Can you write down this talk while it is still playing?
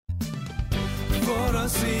for a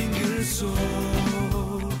single soul,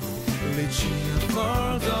 reaching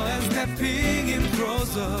further and stepping in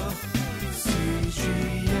closer.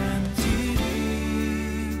 CGNTV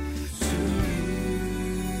to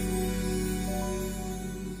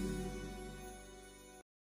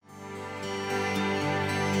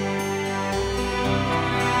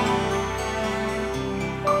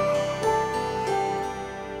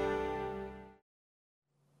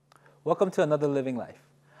Welcome to Another Living Life.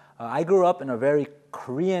 I grew up in a very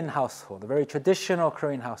Korean household, a very traditional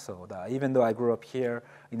Korean household, even though I grew up here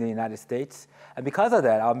in the United States. And because of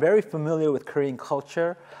that, I'm very familiar with Korean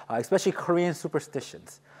culture, especially Korean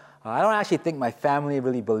superstitions. I don't actually think my family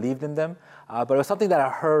really believed in them, but it was something that I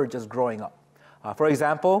heard just growing up. For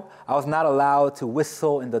example, I was not allowed to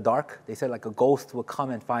whistle in the dark. They said like a ghost would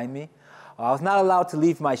come and find me. I was not allowed to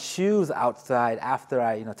leave my shoes outside after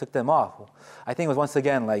I took them off. I think it was once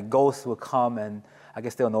again like ghosts would come and I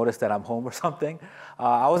guess they'll notice that I'm home or something.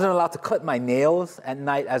 I wasn't allowed to cut my nails at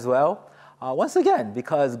night as well. Once again,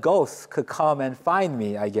 because ghosts could come and find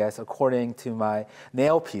me, I guess, according to my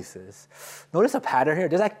nail pieces. Notice a pattern here?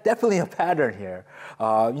 There's definitely a pattern here.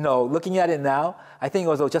 Looking at it now, I think it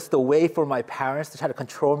was just a way for my parents to try to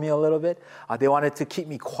control me a little bit. They wanted to keep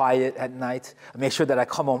me quiet at night, make sure that I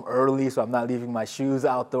come home early so I'm not leaving my shoes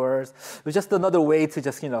outdoors. It was just another way to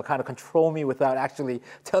just, kind of control me without actually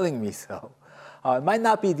telling me so. It might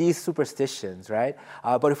not be these superstitions, right?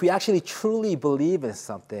 But if we actually truly believe in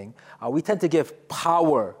something, we tend to give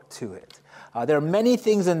power to it. There are many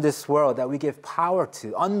things in this world that we give power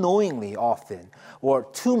to unknowingly often, or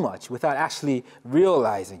too much without actually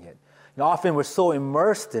realizing it. Often we're so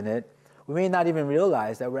immersed in it, we may not even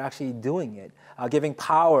realize that we're actually doing it, giving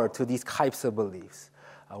power to these types of beliefs.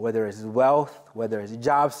 Whether it's wealth, whether it's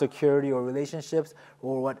job security or relationships,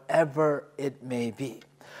 or whatever it may be.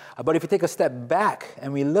 But if we take a step back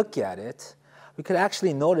and we look at it, we could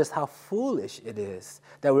actually notice how foolish it is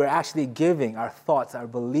that we're actually giving our thoughts, our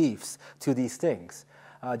beliefs to these things,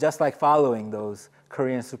 just like following those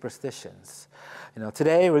Korean superstitions.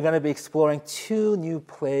 Today we're going to be exploring 2 new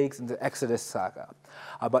plagues in the Exodus saga.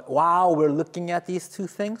 But while we're looking at these 2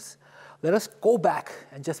 things, let us go back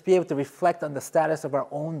and just be able to reflect on the status of our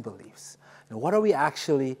own beliefs. What are we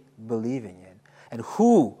actually believing in? And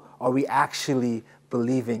who are we actually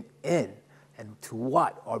believing in? And to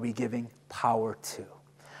what are we giving power to?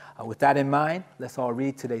 With that in mind, let's all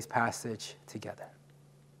read today's passage together.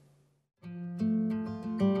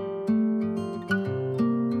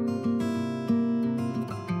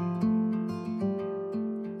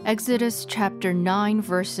 Exodus chapter 9,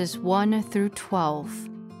 verses 1 through 12.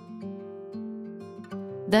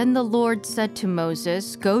 Then the Lord said to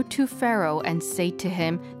Moses, "Go to Pharaoh and say to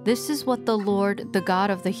him, 'This is what the Lord, the God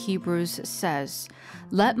of the Hebrews, says.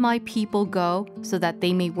 Let my people go so that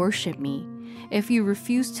they may worship me. If you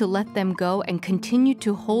refuse to let them go and continue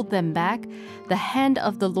to hold them back, the hand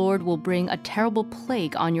of the Lord will bring a terrible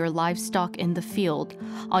plague on your livestock in the field,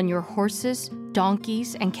 on your horses,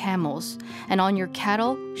 donkeys, and camels, and on your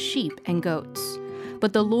cattle, sheep, and goats.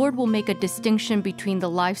 But the Lord will make a distinction between the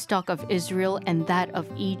livestock of Israel and that of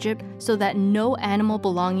Egypt, so that no animal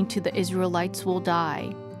belonging to the Israelites will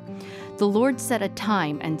die.' The Lord set a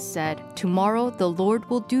time and said, 'Tomorrow the Lord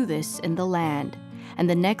will do this in the land.' And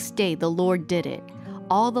the next day the Lord did it.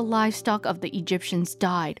 All the livestock of the Egyptians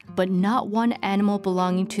died, but not one animal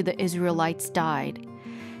belonging to the Israelites died.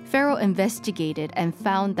 Pharaoh investigated and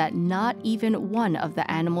found that not even one of the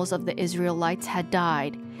animals of the Israelites had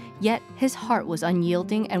died. Yet his heart was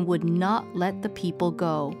unyielding and would not let the people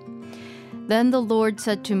go. Then the Lord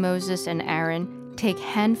said to Moses and Aaron, 'Take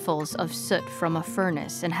handfuls of soot from a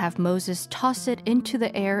furnace and have Moses toss it into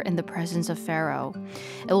the air in the presence of Pharaoh.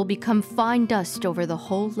 It will become fine dust over the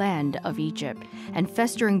whole land of Egypt, and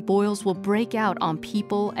festering boils will break out on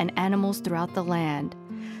people and animals throughout the land.'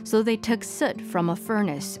 So they took soot from a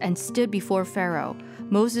furnace and stood before Pharaoh.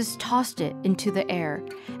 Moses tossed it into the air,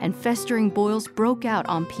 and festering boils broke out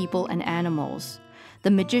on people and animals.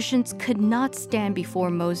 The magicians could not stand before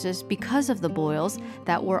Moses because of the boils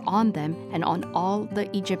that were on them and on all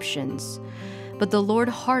the Egyptians. But the Lord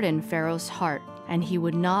hardened Pharaoh's heart, and he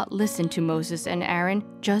would not listen to Moses and Aaron,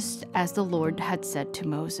 just as the Lord had said to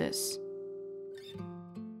Moses."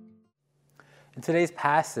 In today's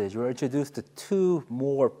passage, we're introduced to 2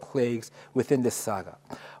 more plagues within this saga.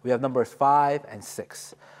 We have numbers 5 and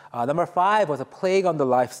 6. Number 5 was a plague on the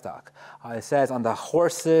livestock. It says on the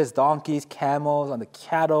horses, donkeys, camels, on the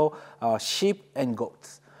cattle, sheep, and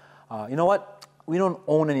goats. You know what? we don't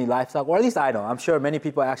own any livestock, or at least I don't. I'm sure many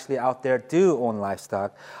people actually out there do own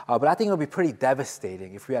livestock, but I think it would be pretty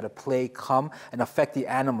devastating if we had a plague come and affect the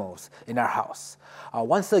animals in our house.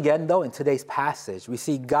 Once again, though, in today's passage, we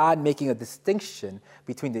see God making a distinction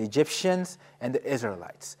between the Egyptians and the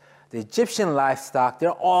Israelites. The Egyptian livestock,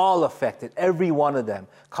 they're all affected. Every one of them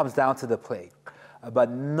comes down to the plague. But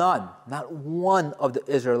none, not one of the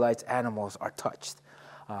Israelites' animals are touched.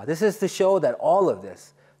 This is to show that all of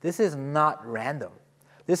this is not random.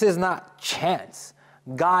 This is not chance.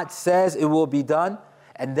 God says it will be done,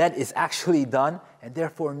 and then it's actually done, and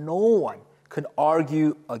therefore no one can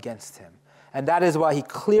argue against him. And that is why he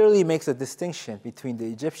clearly makes a distinction between the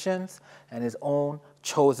Egyptians and his own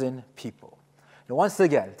chosen people. And once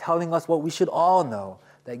again, telling us what we should all know,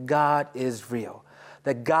 that God is real,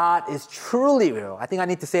 that God is truly real. I think I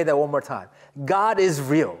need to say that one more time. God is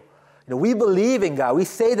real. We believe in God. We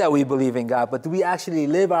say that we believe in God, but do we actually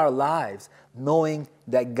live our lives knowing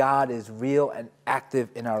that God is real and active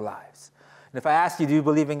in our lives? And if I ask you, do you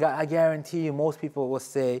believe in God? I guarantee you most people will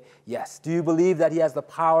say yes. Do you believe that he has the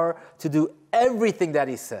power to do everything that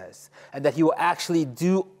he says and that he will actually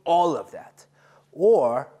do all of that?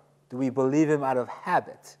 Or do we believe him out of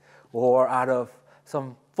habit or out of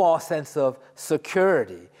some false sense of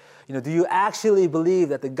security? Do you actually believe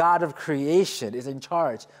that the God of creation is in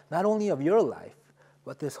charge not only of your life,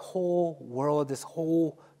 but this whole world, this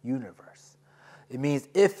whole universe? It means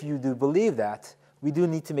if you do believe that, we do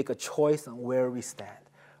need to make a choice on where we stand.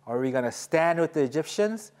 Are we going to stand with the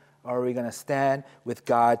Egyptians, or are we going to stand with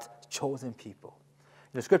God's chosen people?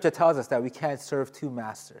 The scripture tells us that we can't serve two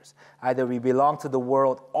masters. Either we belong to the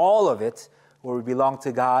world, all of it, or we belong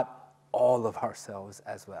to God, all of ourselves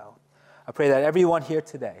as well. I pray that everyone here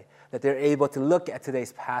today, that they're able to look at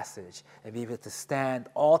today's passage and be able to stand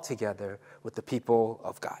all together with the people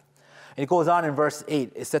of God. And it goes on in verse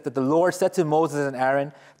 8. It said that the Lord said to Moses and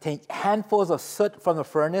Aaron, take handfuls of soot from the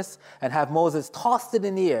furnace and have Moses toss it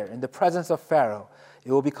in the air in the presence of Pharaoh.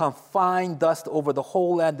 It will become fine dust over the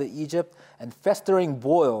whole land of Egypt, and festering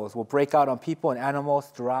boils will break out on people and animals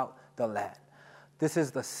throughout the land. This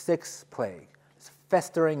is the sixth plague. It's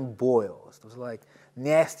festering boils. Those are like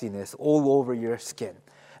nastiness all over your skin.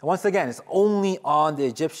 And once again, it's only on the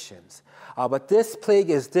Egyptians. But this plague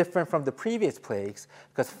is different from the previous plagues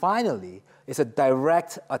because finally, it's a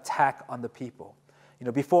direct attack on the people.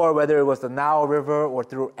 Before, whether it was the Nile River or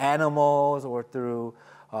through animals or through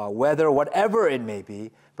weather, whatever it may be,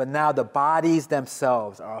 but now the bodies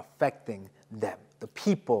themselves are affecting them, the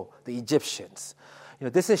people, the Egyptians.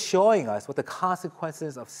 This is showing us what the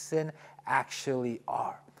consequences of sin actually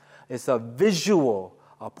are. It's a visual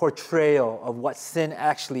portrayal of what sin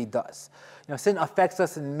actually does. Sin affects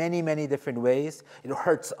us in many, many different ways. It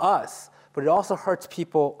hurts us, but it also hurts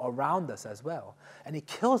people around us as well. And it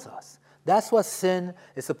kills us. That's what sin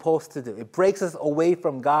is supposed to do. It breaks us away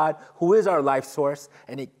from God, who is our life source,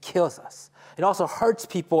 and it kills us. It also hurts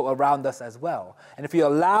people around us as well. And if you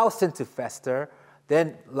allow sin to fester,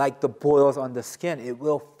 then like the boils on the skin, it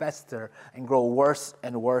will fester and grow worse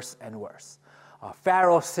and worse and worse.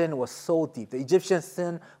 Pharaoh's sin was so deep. The Egyptian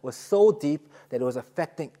sin was so deep that it was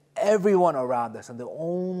affecting everyone around us. And the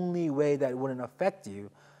only way that it wouldn't affect you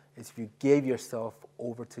is if you gave yourself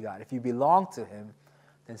over to God. If you belong to him,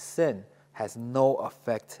 then sin has no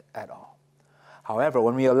effect at all. However,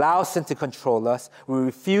 when we allow sin to control us, we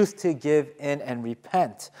refuse to give in and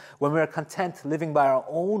repent. When we are content living by our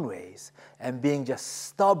own ways and being just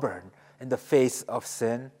stubborn in the face of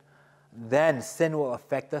sin, then sin will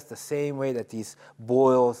affect us the same way that these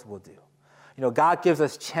boils will do. God gives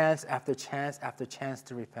us chance after chance after chance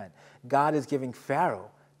to repent. God is giving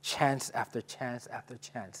Pharaoh chance after chance after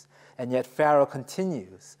chance. And yet Pharaoh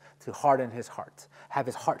continues to harden his heart, have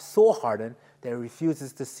his heart so hardened that he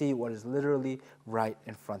refuses to see what is literally right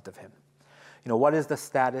in front of him. What is the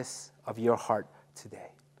status of your heart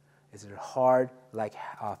today? Is it hard like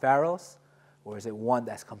Pharaoh's, or is it one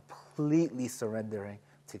that's completely surrendering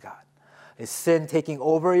to God? Is sin taking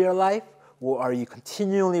over your life, or are you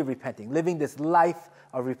continually repenting, living this life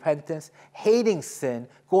of repentance, hating sin,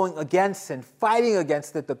 going against sin, fighting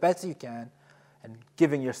against it the best you can, and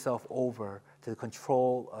giving yourself over to the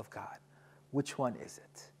control of God? Which one is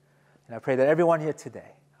it? And I pray that everyone here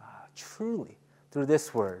today, truly, through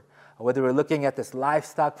this word, whether we're looking at this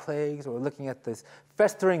livestock plagues or we're looking at this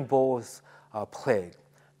festering bowls plague,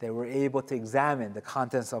 that we're able to examine the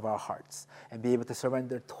contents of our hearts and be able to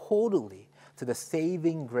surrender totally to the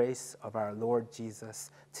saving grace of our Lord Jesus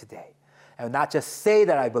today. And not just say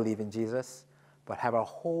that I believe in Jesus, but have our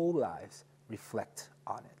whole lives reflect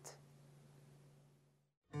on it.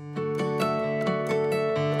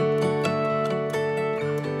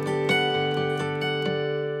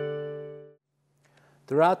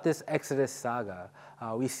 Throughout this Exodus saga,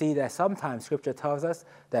 we see that sometimes Scripture tells us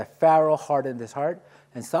that Pharaoh hardened his heart,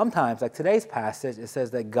 and sometimes, like today's passage, it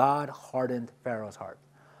says that God hardened Pharaoh's heart.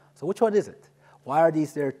 So which one is it? Why are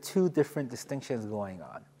there two different distinctions going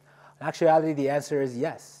on? In actuality, the answer is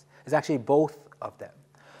yes. It's actually both of them.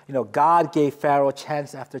 God gave Pharaoh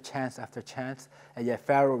chance after chance after chance, and yet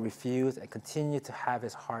Pharaoh refused and continued to have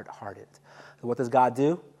his heart hardened. So what does God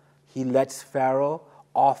do? He lets Pharaoh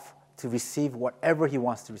off to receive whatever he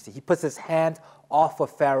wants to receive. He puts his hand off of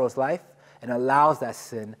Pharaoh's life and allows that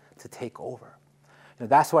sin to take over.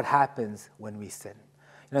 That's what happens when we sin.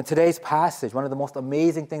 In today's passage, one of the most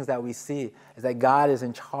amazing things that we see is that God is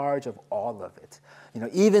in charge of all of it.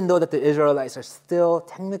 Even though that the Israelites are still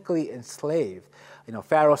technically enslaved,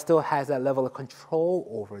 Pharaoh still has that level of control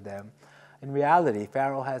over them. In reality,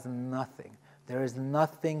 Pharaoh has nothing. There is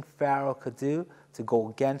nothing Pharaoh could do to go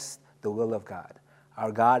against the will of God.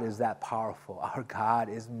 Our God is that powerful. Our God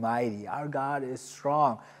is mighty. Our God is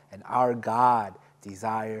strong. And our God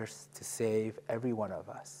desires to save every one of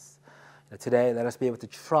us. Today, let us be able to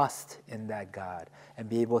trust in that God and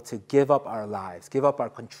be able to give up our lives, give up our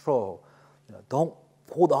control. Don't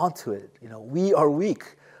hold on to it. We are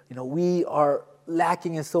weak. We are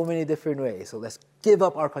lacking in so many different ways. So let's give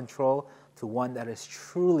up our control to one that is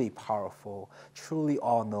truly powerful, truly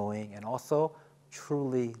all-knowing, and also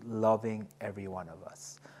truly loving every one of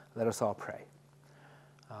us. Let us all pray.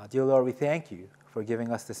 Dear Lord, we thank you for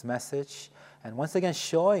giving us this message and once again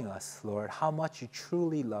showing us, Lord, how much you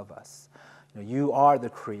truly love us. You are the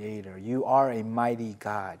Creator. You are a mighty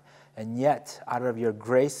God. And yet, out of your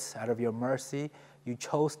grace, out of your mercy, you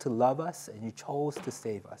chose to love us and you chose to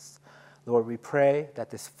save us. Lord, we pray that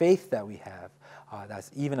this faith that we have,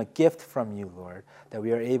 that's even a gift from you, Lord, that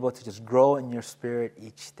we are able to just grow in your Spirit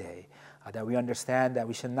each day, that we understand that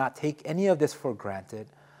we should not take any of this for granted,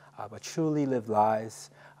 but truly live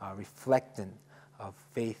lives reflecting of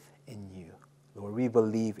faith in you. Lord, we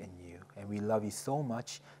believe in you, and we love you so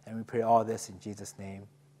much, and we pray all this in Jesus' name.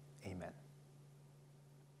 Amen.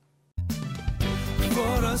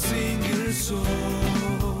 For a single soul,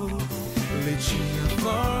 reaching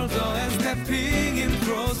further and stepping in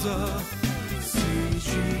closer. See